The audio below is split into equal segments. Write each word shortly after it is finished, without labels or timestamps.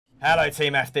Hello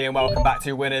Team FD and welcome back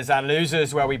to Winners and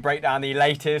Losers, where we break down the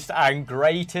latest and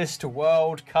greatest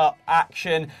World Cup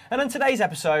action. And in today's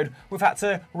episode, we've had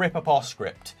to rip up our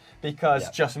script because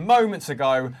just moments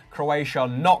ago, Croatia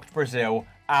knocked Brazil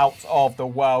out of the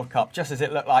World Cup, just as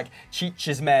it looked like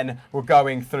Chich's men were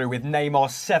going through with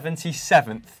Neymar's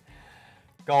 77th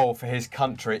goal for his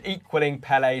country, equaling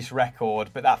Pele's record.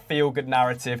 But that feel-good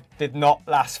narrative did not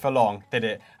last for long, did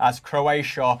it? As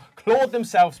Croatia clawed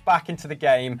themselves back into the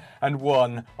game and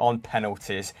won on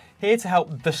penalties. Here to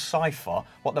help decipher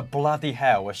what the bloody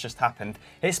hell has just happened,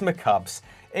 it's McCubs,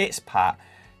 it's Pat.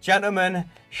 Gentlemen,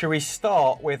 shall we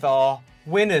start with our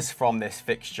winners from this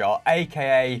fixture,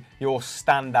 aka your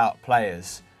standout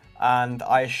players? And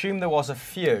I assume there was a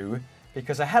few,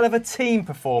 because a hell of a team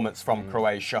performance from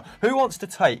Croatia. Who wants to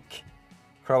take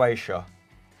Croatia?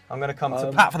 I'm going to come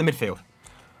to Pat for the midfield.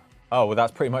 Oh, well,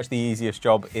 that's pretty much the easiest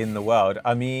job in the world.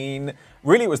 I mean,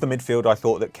 really it was the midfield I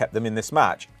thought that kept them in this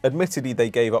match. Admittedly, they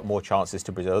gave up more chances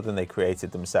to Brazil than they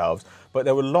created themselves, but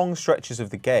there were long stretches of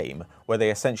the game where they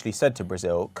essentially said to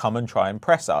Brazil, come and try and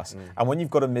press us. And when you've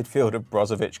got a midfield of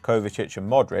Brozovic, Kovacic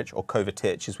and Modric, or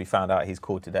Kovacic as we found out he's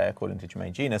called today according to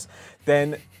Jermaine Genius,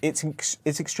 then it's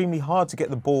extremely hard to get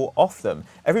the ball off them.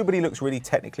 Everybody looks really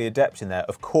technically adept in there,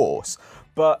 of course,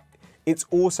 but it's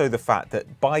also the fact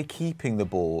that by keeping the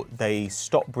ball, they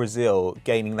stopped Brazil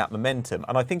gaining that momentum.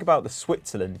 And I think about the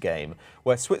Switzerland game,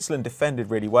 where Switzerland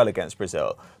defended really well against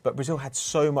Brazil, but Brazil had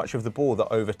so much of the ball that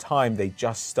over time they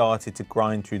just started to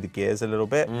grind through the gears a little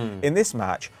bit. In this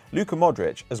match, Luka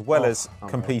Modric, as well as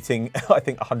completing, I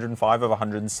think, 105 of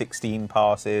 116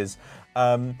 passes,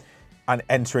 and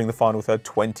entering the final third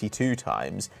 22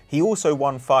 times, he also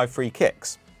won 5 free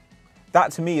kicks.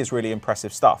 That to me is really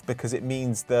impressive stuff, because it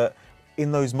means that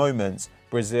in those moments,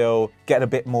 Brazil get a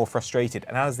bit more frustrated.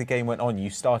 And as the game went on, you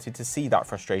started to see that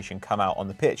frustration come out on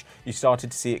the pitch. You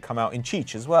started to see it come out in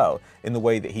Cheech as well, in the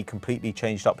way that he completely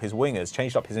changed up his wingers,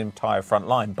 changed up his entire front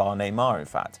line, bar Neymar, in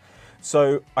fact.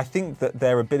 So I think that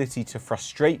their ability to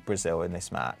frustrate Brazil in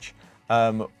this match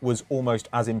was almost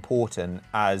as important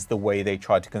as the way they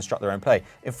tried to construct their own play.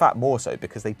 In fact, more so,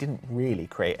 because they didn't really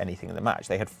create anything in the match.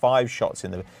 They had 5 shots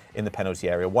in the penalty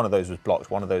area. One of those was blocked.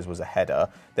 One of those was a header.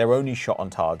 Their only shot on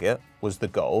target was the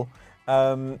goal.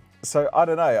 So I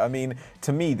don't know. I mean,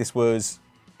 to me, this was,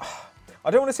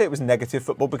 I don't want to say it was negative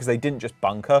football because they didn't just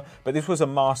bunker, but this was a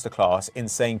masterclass in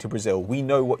saying to Brazil, we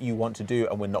know what you want to do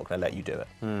and we're not going to let you do it.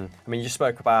 I mean, you just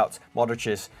spoke about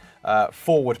Modric's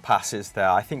forward passes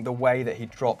there. I think the way that he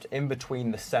dropped in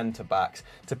between the centre-backs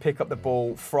to pick up the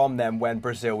ball from them when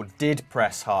Brazil did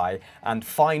press high and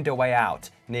find a way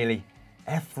out nearly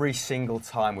every single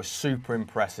time was super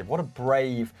impressive. What a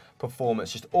brave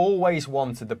performance. Just always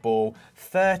wanted the ball.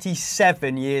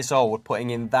 37 years old, putting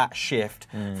in that shift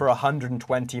for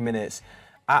 120 minutes.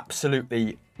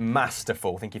 Absolutely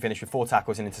masterful. I think he finished with 4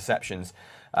 tackles and interceptions.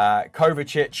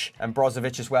 Kovacic and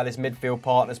Brozovic as well as midfield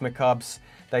partners, McCubs.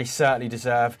 They certainly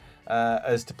deserve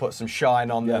us to put some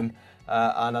shine on them.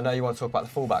 And I know you want to talk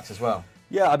about the fullbacks as well.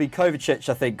 Yeah, I mean, Kovacic,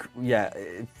 I think,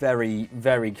 very,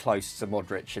 very close to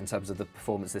Modric in terms of the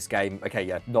performance this game.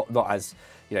 Okay, not as,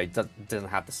 doesn't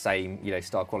have the same,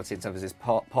 star quality in terms of his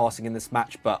passing in this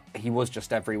match, but he was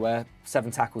just everywhere.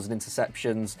 7 tackles and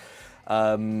interceptions.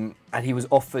 And he was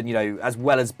often, as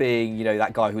well as being,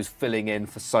 that guy who was filling in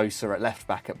for Sosa at left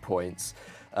back at points.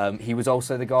 He was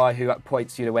also the guy who at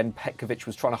points, when Petkovic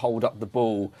was trying to hold up the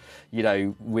ball,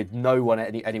 with no one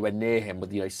anywhere near him,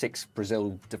 with 6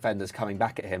 Brazil defenders coming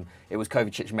back at him, it was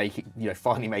Kovacic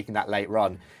finally making that late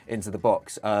run into the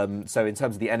box. So in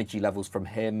terms of the energy levels from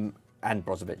him and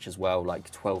Brozovic as well,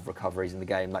 like 12 recoveries in the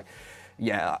game,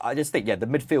 I just think, the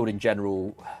midfield in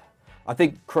general, I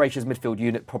think Croatia's midfield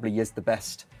unit probably is the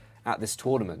best at this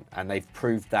tournament, and they've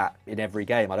proved that in every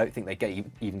game. I don't think they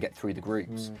even get through the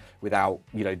groups without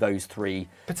those 3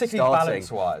 particularly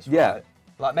balance-wise. Yeah. Right?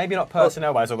 Like maybe not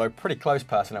personnel-wise, although pretty close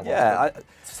personnel-wise. Yeah,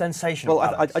 sensational.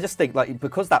 Well, I just think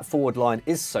because that forward line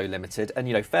is so limited,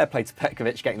 and fair play to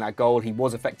Petkovic getting that goal. He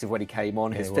was effective when he came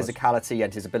on. His physicality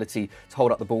and his ability to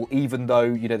hold up the ball, even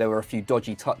though there were a few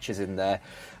dodgy touches in there.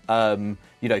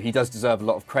 He does deserve a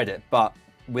lot of credit, but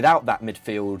without that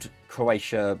midfield,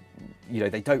 Croatia,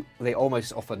 they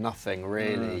almost offer nothing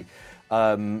really.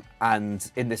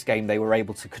 And in this game, they were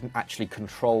able to actually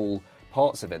control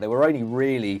parts of it. They were only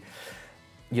really,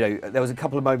 there was a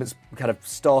couple of moments, kind of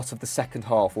start of the second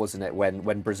half, wasn't it,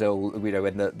 when Brazil,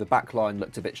 when the back line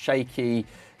looked a bit shaky,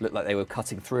 looked like they were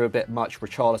cutting through a bit much.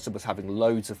 Richarlison was having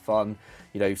loads of fun,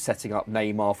 setting up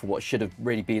Neymar for what should have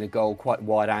really been a goal, quite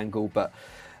wide angle. But,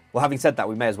 well, having said that,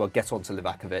 we may as well get on to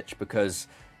Livakovic because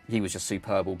just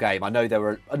superb all game. I know there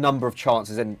were a number of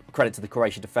chances, and credit to the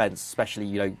Croatian defence, especially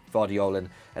Vardiol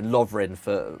and Lovren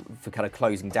for kind of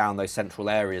closing down those central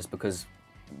areas, because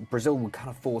Brazil were kind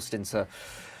of forced into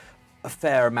a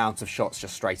fair amount of shots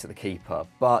just straight at the keeper.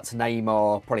 But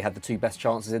Neymar probably had the 2 best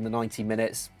chances in the 90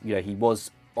 minutes. He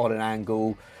was on an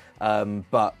angle,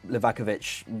 but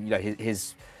Livakovic,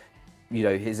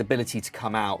 his ability to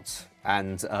come out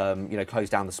and close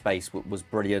down the space was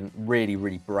brilliant. Really,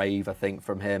 really brave, I think,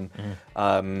 from him.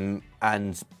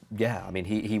 And yeah, I mean,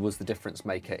 he was the difference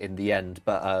maker in the end.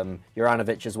 But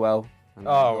Juranovic as well.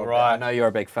 Right. I know you're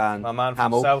a big fan. My man from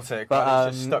Hamill, Celtic, but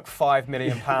he's just stuck £5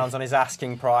 million on his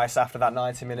asking price after that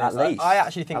 90 minutes. At least. I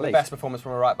actually think the best performance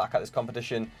from a right back at this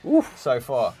competition so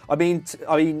far. I mean,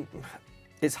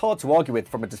 it's hard to argue with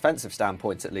from a defensive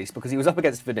standpoint, at least, because he was up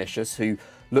against Vinicius, who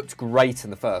looked great in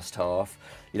the first half.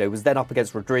 Was then up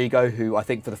against Rodrigo, who I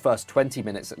think for the first 20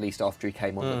 minutes, at least after he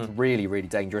came on, looked really, really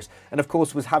dangerous. And of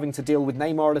course, was having to deal with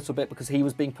Neymar a little bit because he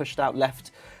was being pushed out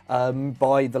left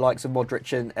by the likes of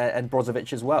Modric and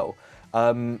Brozovic as well.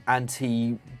 And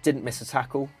he didn't miss a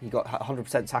tackle. He got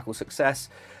 100% tackle success.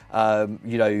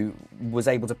 Was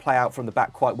able to play out from the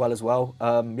back quite well as well.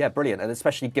 Yeah, brilliant. And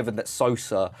especially given that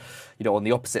Sosa, on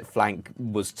the opposite flank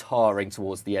was tarring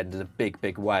towards the end in a big,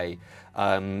 big way.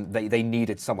 They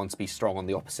needed someone to be strong on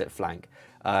the opposite flank.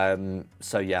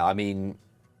 So yeah, I mean,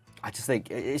 I just think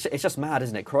it's just mad,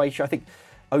 isn't it? Croatia, I think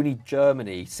only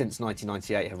Germany since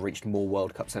 1998 have reached more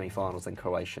World Cup semi-finals than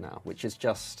Croatia now, which is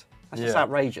just... That's just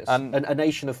outrageous. And a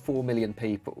nation of 4 million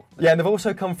people. Yeah, and they've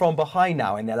also come from behind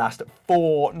now in their last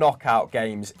 4 knockout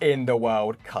games in the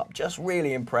World Cup. Just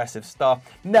really impressive stuff.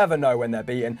 Never know when they're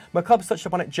beaten. McCubbs touched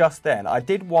upon it just then. I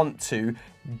did want to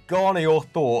garner your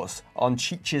thoughts on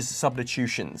Chich's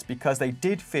substitutions, because they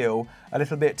did feel a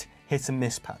little bit hit and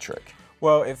miss, Patrick.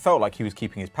 Well, it felt like he was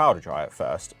keeping his powder dry at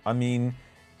first. I mean,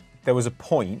 there was a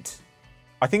point...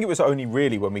 I think it was only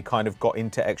really when we kind of got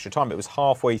into extra time. It was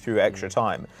halfway through extra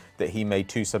time that he made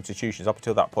 2 substitutions. Up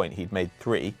until that point, he'd made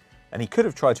 3. And he could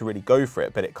have tried to really go for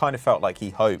it, but it kind of felt like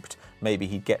he hoped maybe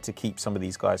he'd get to keep some of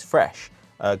these guys fresh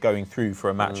going through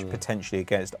for a match potentially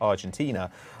against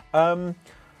Argentina.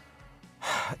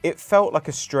 It felt like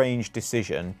a strange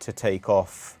decision to take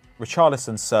off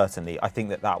Richarlison, certainly. I think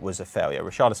that was a failure.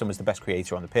 Richarlison was the best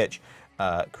creator on the pitch.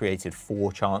 Created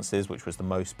 4 chances, which was the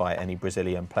most by any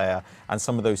Brazilian player, and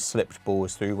some of those slipped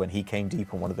balls through when he came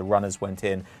deep and one of the runners went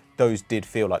in. Those did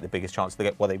feel like the biggest chances of the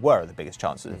game. Well, they were the biggest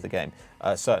chances of the game,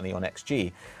 certainly on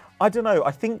XG. I don't know.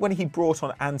 I think when he brought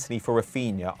on Antony for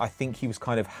Rafinha, I think he was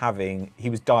he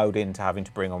was dialed into having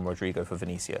to bring on Rodrigo for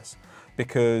Vinicius,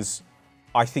 because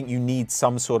I think you need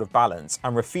some sort of balance.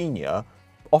 And Rafinha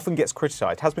often gets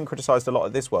criticised, has been criticised a lot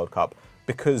at this World Cup,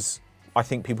 because I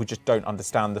think people just don't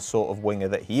understand the sort of winger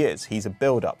that he is. He's a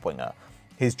build-up winger.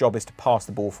 His job is to pass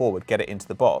the ball forward, get it into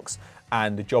the box.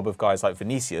 And the job of guys like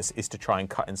Vinicius is to try and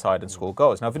cut inside and score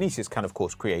goals. Now, Vinicius can, of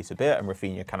course, create a bit, and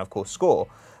Rafinha can, of course, score.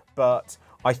 But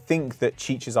I think that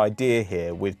Chich's idea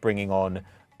here with bringing on,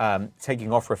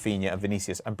 taking off Rafinha and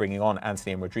Vinicius and bringing on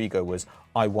Antony and Rodrigo was,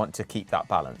 I want to keep that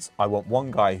balance. I want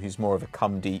one guy who's more of a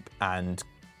come deep and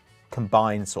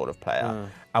combined sort of player,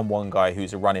 and one guy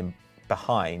who's a running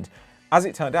behind. As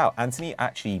it turned out, Antony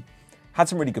actually had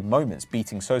some really good moments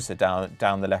beating Sosa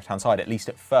down the left-hand side, at least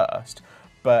at first,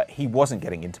 but he wasn't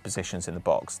getting into positions in the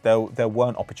box. There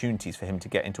weren't opportunities for him to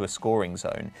get into a scoring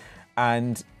zone,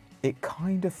 and it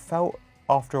kind of felt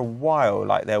after a while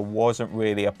like there wasn't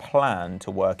really a plan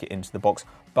to work it into the box,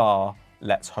 bar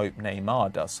let's hope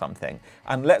Neymar does something.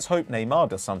 And let's hope Neymar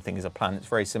does something is a plan. It's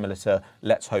very similar to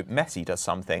let's hope Messi does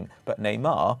something, but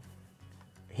Neymar,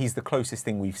 he's the closest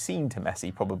thing we've seen to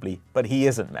Messi, probably, but he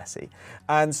isn't Messi.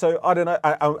 And so, I don't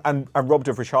know, and robbed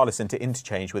of Richarlison to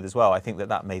interchange with as well. I think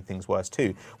that made things worse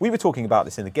too. We were talking about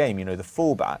this in the game, the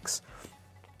fullbacks.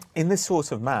 In this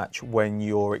sort of match, when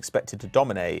you're expected to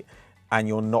dominate and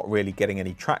you're not really getting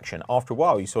any traction, after a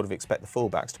while you sort of expect the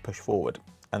fullbacks to push forward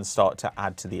and start to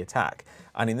add to the attack.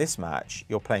 And in this match,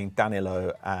 you're playing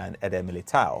Danilo and Eder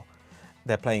Militao.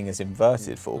 They're playing as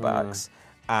inverted fullbacks.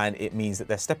 And it means that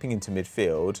they're stepping into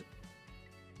midfield,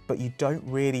 but you don't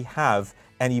really have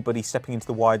anybody stepping into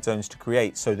the wide zones to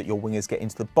create so that your wingers get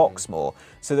into the box more.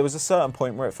 So there was a certain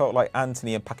point where it felt like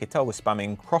Antony and Paquetá were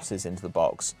spamming crosses into the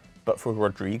box, but for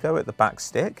Rodrigo at the back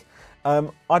stick, I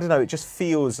don't know, it just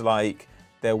feels like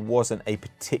there wasn't a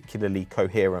particularly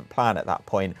coherent plan at that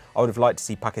point. I would have liked to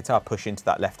see Paquetá push into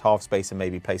that left half space and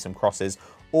maybe play some crosses,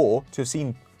 or to have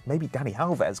seen maybe Dani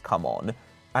Alves come on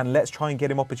and let's try and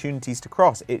get him opportunities to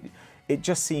cross. It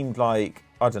just seemed like,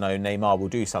 I don't know, Neymar will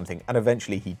do something. And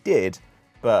eventually he did,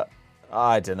 but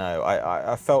I don't know.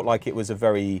 I felt like it was a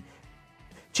very...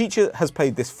 Chicha has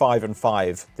played this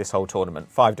 5-and-5 this whole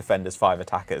tournament. 5 defenders, 5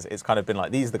 attackers. It's kind of been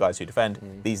like, these are the guys who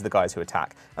defend, these are the guys who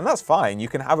attack. And that's fine. You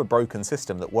can have a broken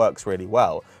system that works really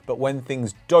well. But when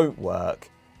things don't work,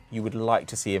 you would like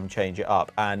to see him change it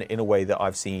up. And in a way that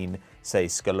I've seen, say,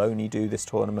 Scaloni do this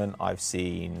tournament, I've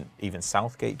seen even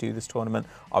Southgate do this tournament,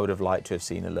 I would have liked to have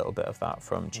seen a little bit of that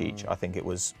from Cheech. I think it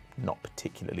was not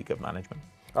particularly good management.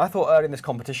 I thought early in this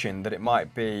competition that it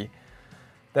might be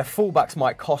their fullbacks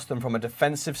might cost them from a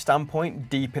defensive standpoint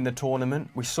deep in the tournament.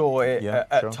 We saw it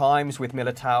at times with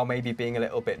Militao maybe being a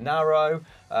little bit narrow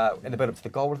in the build-up to the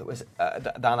goal that was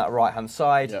down that right-hand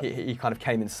side. Yeah. He kind of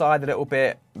came inside a little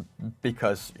bit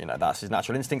because, you know, that's his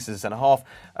natural instincts as a centre-half.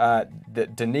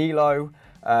 Danilo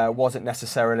wasn't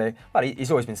necessarily... Well,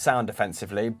 he's always been sound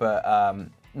defensively, but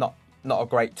not a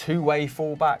great two-way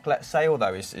fullback, let's say,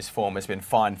 although his form has been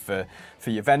fine for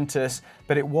Juventus.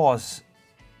 But it was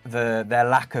their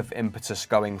lack of impetus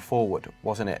going forward,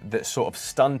 wasn't it, that sort of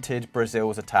stunted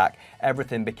Brazil's attack.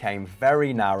 Everything became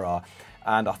very narrow,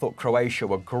 and I thought Croatia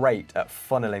were great at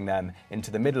funneling them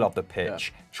into the middle of the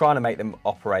pitch, trying to make them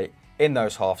operate in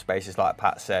those half spaces, like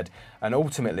Pat said, and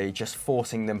ultimately just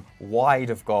forcing them wide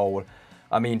of goal.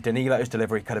 I mean, Danilo's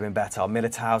delivery could have been better.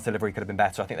 Militao's delivery could have been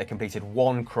better. I think they completed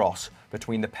one cross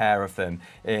between the pair of them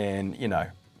in, you know,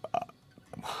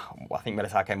 I think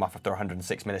Militao came off after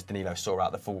 106 minutes. Danilo saw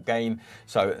out the full game,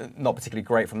 so not particularly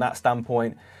great from that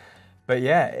standpoint. But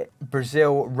yeah,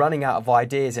 Brazil running out of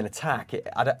ideas in attack.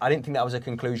 I didn't think that was a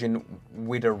conclusion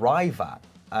we'd arrive at.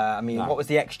 I mean, what was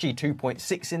the XG?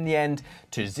 2.6 in the end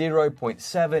to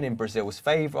 0.7 in Brazil's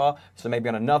favour. So maybe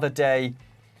on another day,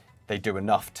 they do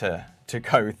enough to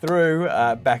go through.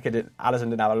 Alisson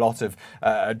didn't have a lot of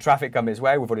traffic come his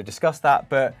way. We've already discussed that.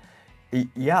 But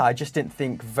yeah, I just didn't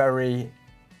think very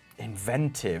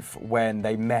inventive when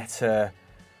they met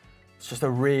just a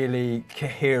really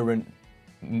coherent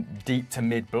deep to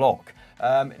mid block.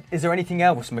 Is there anything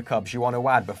else, McCubs, you want to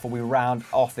add before we round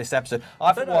off this episode?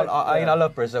 I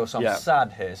love Brazil, so I'm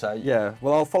sad here. So yeah,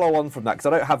 well, I'll follow on from that because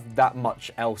I don't have that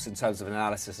much else in terms of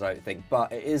analysis, I don't think.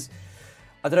 But it is,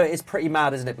 I don't know, it's pretty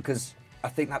mad, isn't it? Because I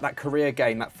think that career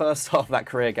game, that first half of that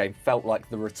career game, felt like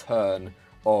the return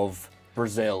of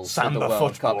Brazil to the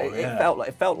World Cup.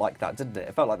 It felt like that, didn't it?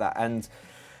 It felt like that. And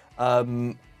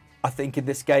I think in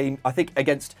this game, I think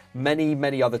against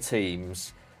many other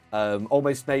teams,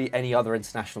 almost any other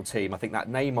international team, I think that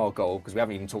Neymar goal, because we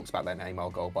haven't even talked about that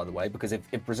Neymar goal, by the way, because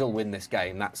if Brazil win this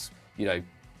game, that's, you know,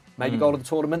 maybe goal of the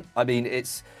tournament. I mean,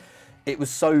 it was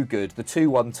so good. The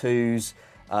 2-1-2s,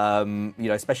 you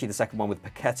know, especially the second one with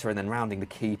Paqueta and then rounding the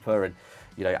keeper and,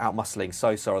 you know, out-muscling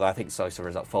Sosa, although I think Sosa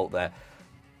is at fault there.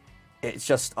 It's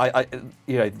just,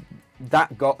 you know,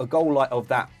 a goal like of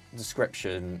that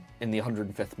description in the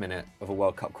 105th minute of a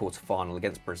World Cup quarter-final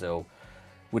against Brazil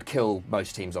would kill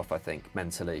most teams off, I think,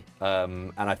 mentally.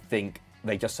 And I think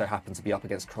they just so happen to be up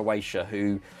against Croatia,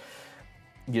 who,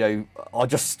 you know, are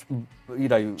just, you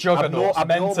know,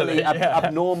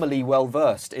 abnormally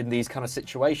well-versed in these kind of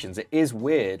situations. It is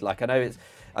weird. Like, I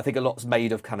think a lot's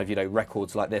made of kind of, you know,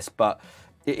 records like this, but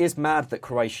it is mad that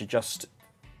Croatia just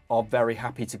are very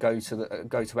happy to go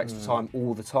to extra time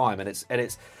all the time, and it's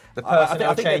the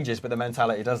personnel changes, but the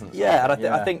mentality doesn't. Yeah, and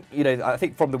I think, you know, I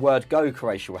think from the word go,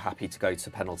 Croatia were happy to go to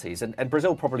penalties, and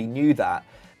Brazil probably knew that.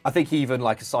 I think even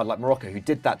like a side like Morocco, who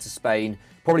did that to Spain,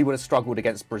 probably would have struggled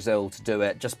against Brazil to do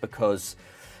it, just because,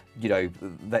 you know,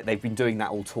 they've been doing that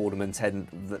all tournament, and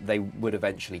they would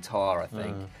eventually tire, I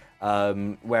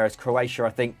think. Whereas Croatia,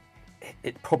 I think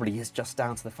it probably is just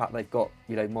down to the fact they've got,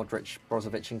 you know, Modric,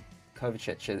 Brozovic, and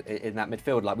Kovacic in that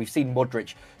midfield. Like, we've seen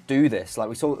Modric do this. Like,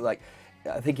 we saw, like,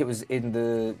 I think it was in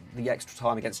the extra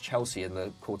time against Chelsea in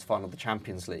the quarterfinal of the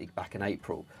Champions League back in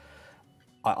April.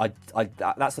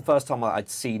 That's the first time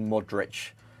I'd seen Modric,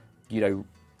 you know,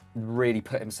 really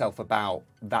put himself about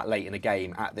that late in a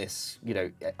game at this, you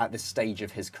know, at this stage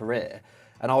of his career.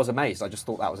 And I was amazed. I just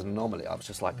thought that was an anomaly. I was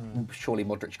just like, surely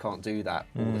Modric can't do that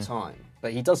all the time.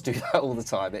 But he does do that all the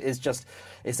time. It is just,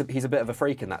 he's a bit of a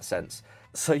freak in that sense.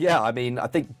 So yeah, I mean, I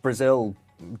think Brazil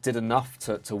did enough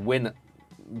to win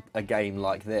a game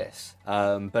like this,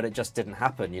 but it just didn't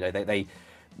happen. You know, they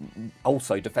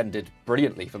also defended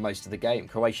brilliantly for most of the game.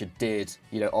 Croatia did,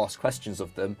 you know, ask questions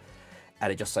of them,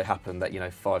 and it just so happened that, you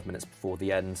know, 5 minutes before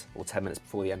the end, or 10 minutes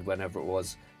before the end, whenever it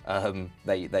was,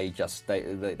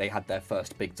 they had their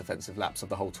first big defensive lapse of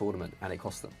the whole tournament, and it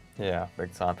cost them. Yeah,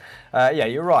 big time. Yeah,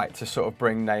 you're right to sort of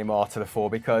bring Neymar to the fore,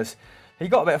 because He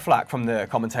got a bit of flack from the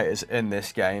commentators in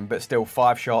this game, but still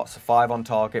 5 shots, 5 on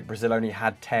target. Brazil only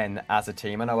had 10 as a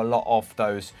team. I know a lot of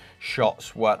those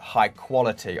shots weren't high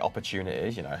quality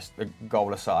opportunities, you know, the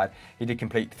goal aside. He did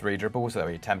complete 3 dribbles, though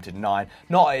he attempted 9.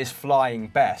 Not at his flying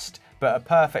best, but a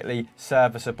perfectly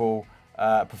serviceable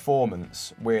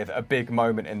performance with a big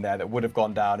moment in there that would have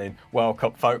gone down in World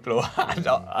Cup folklore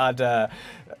had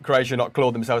Croatia not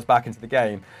clawed themselves back into the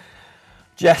game.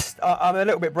 I'm a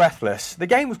little bit breathless. The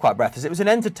game was quite breathless. It was an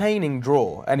entertaining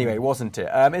draw anyway, wasn't it?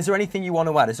 Is there anything you want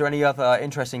to add? Is there any other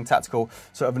interesting tactical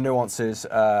sort of nuances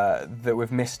that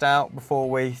we've missed out before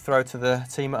we throw to the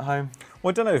team at home? Well,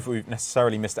 I don't know if we've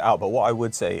necessarily missed it out, but what I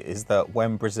would say is that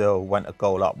when Brazil went a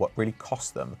goal up, what really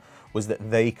cost them was that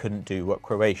they couldn't do what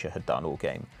Croatia had done all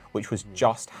game, which was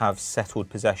just have settled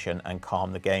possession and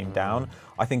calm the game down.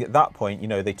 I think at that point, you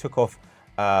know, they took off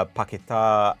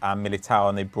Paquetá and Militao,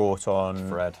 and they brought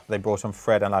on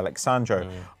Fred and Alexandro.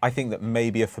 I think that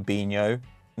maybe a Fabinho,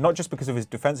 not just because of his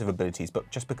defensive abilities, but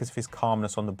just because of his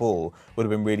calmness on the ball, would have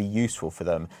been really useful for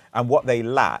them. And what they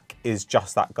lack is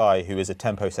just that guy who is a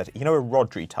tempo setter. You know, a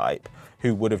Rodri type,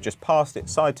 who would have just passed it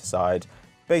side to side,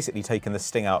 basically taken the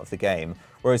sting out of the game.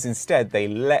 Whereas instead, they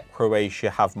let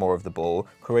Croatia have more of the ball.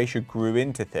 Croatia grew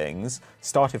into things,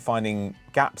 started finding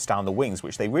gaps down the wings,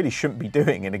 which they really shouldn't be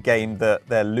doing in a game that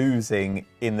they're losing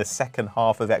in the second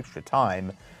half of extra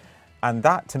time. And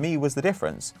that, to me, was the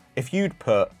difference. If you'd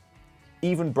put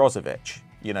even Brozovic,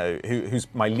 you know, who's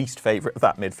my least favourite of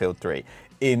that midfield 3,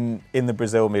 in the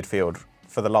Brazil midfield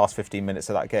for the last 15 minutes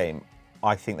of that game,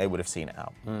 I think they would have seen it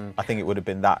out. I think it would have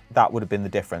been that would have been the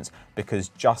difference, because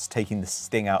just taking the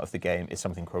sting out of the game is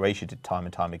something Croatia did time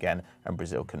and time again, and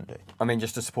Brazil couldn't do. I mean,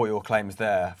 just to support your claims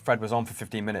there, Fred was on for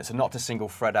 15 minutes, and not to single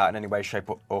Fred out in any way,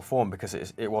 shape or form, because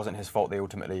it wasn't his fault they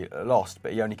ultimately lost,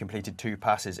 but he only completed 2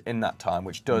 passes in that time,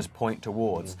 which does point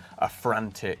towards a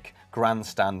frantic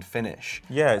grandstand finish.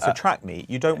 Yeah, it's a track meet.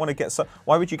 You don't want to get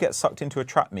why would you get sucked into a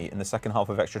track meet in the second half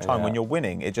of extra time when you're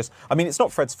winning? It just, I mean, it's not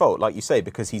Fred's fault, like you say,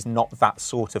 because he's not that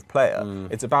sort of player.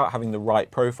 It's about having the right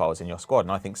profiles in your squad,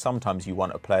 and I think sometimes you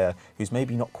want a player who's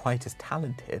maybe not quite as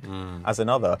talented as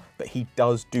another, but he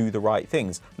does do the right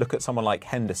things. Look at someone like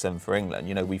Henderson for England.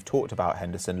 You know, we've talked about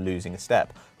Henderson losing a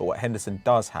step, but what Henderson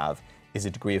does have is a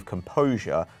degree of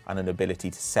composure and an ability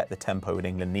to set the tempo when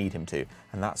England need him to.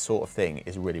 And that sort of thing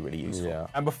is really, really useful. Yeah.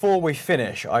 And before we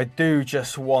finish, I do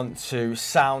just want to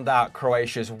sound out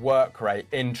Croatia's work rate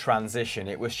in transition.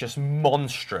 It was just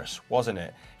monstrous, wasn't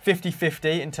it?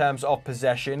 50-50 in terms of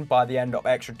possession by the end of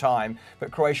extra time, but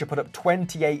Croatia put up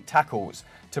 28 tackles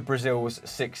to Brazil's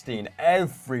 16.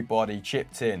 Everybody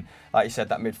chipped in. Like you said,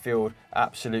 that midfield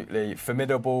absolutely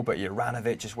formidable, but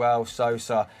Juranovic as well,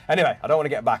 Sosa. Anyway, I don't want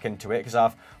to get back into it because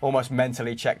I've almost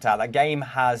mentally checked out. That game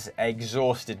has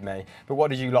exhausted me. But what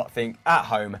did you lot think at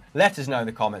home? Let us know in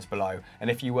the comments below.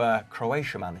 And if you were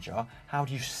Croatia manager, how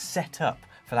do you set up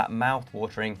for that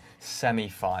mouth-watering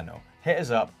semi-final? Hit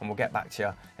us up and we'll get back to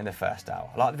you in the first hour.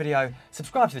 Like the video,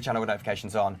 subscribe to the channel with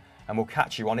notifications on, and we'll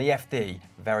catch you on EFD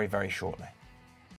very, very shortly.